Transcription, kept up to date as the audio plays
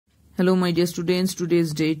Hello my dear students,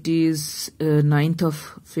 today's date is 9th of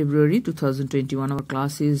February 2021. Our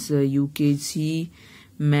class is UKG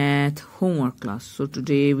Math homework class. So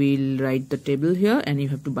today we'll write the table here and you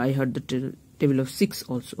have to by heart the table of 6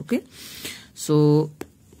 also, okay? So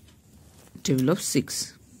table of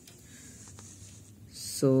 6.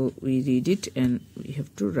 So we read it and we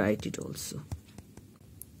have to write it also.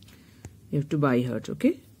 You have to by heart,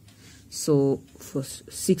 okay? So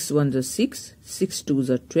first 6 1s are 6, 6 2s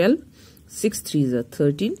are 12, 6 3s are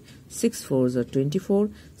 13, 6 4s are 24,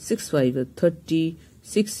 6 5s are 30,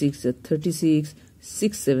 6 6s are 36,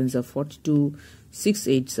 6 7s are 42, 6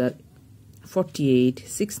 8s are 48,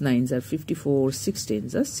 6 9s are 54, 6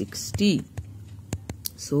 10s are 60.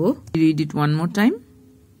 So read it one more time.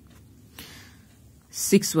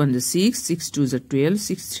 6 1s are 6, 6 2s are 12,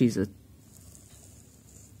 6 3s are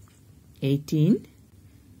 18,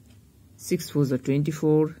 6 4s are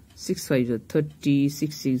 24, 6 5s are 30,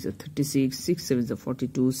 6 6s are 36, 6 7s are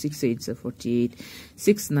 42, 6 8s are 48,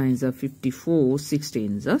 6 9s are 54, 6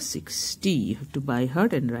 10s are 60. You have to by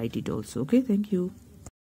heart and write it also. Okay, thank you.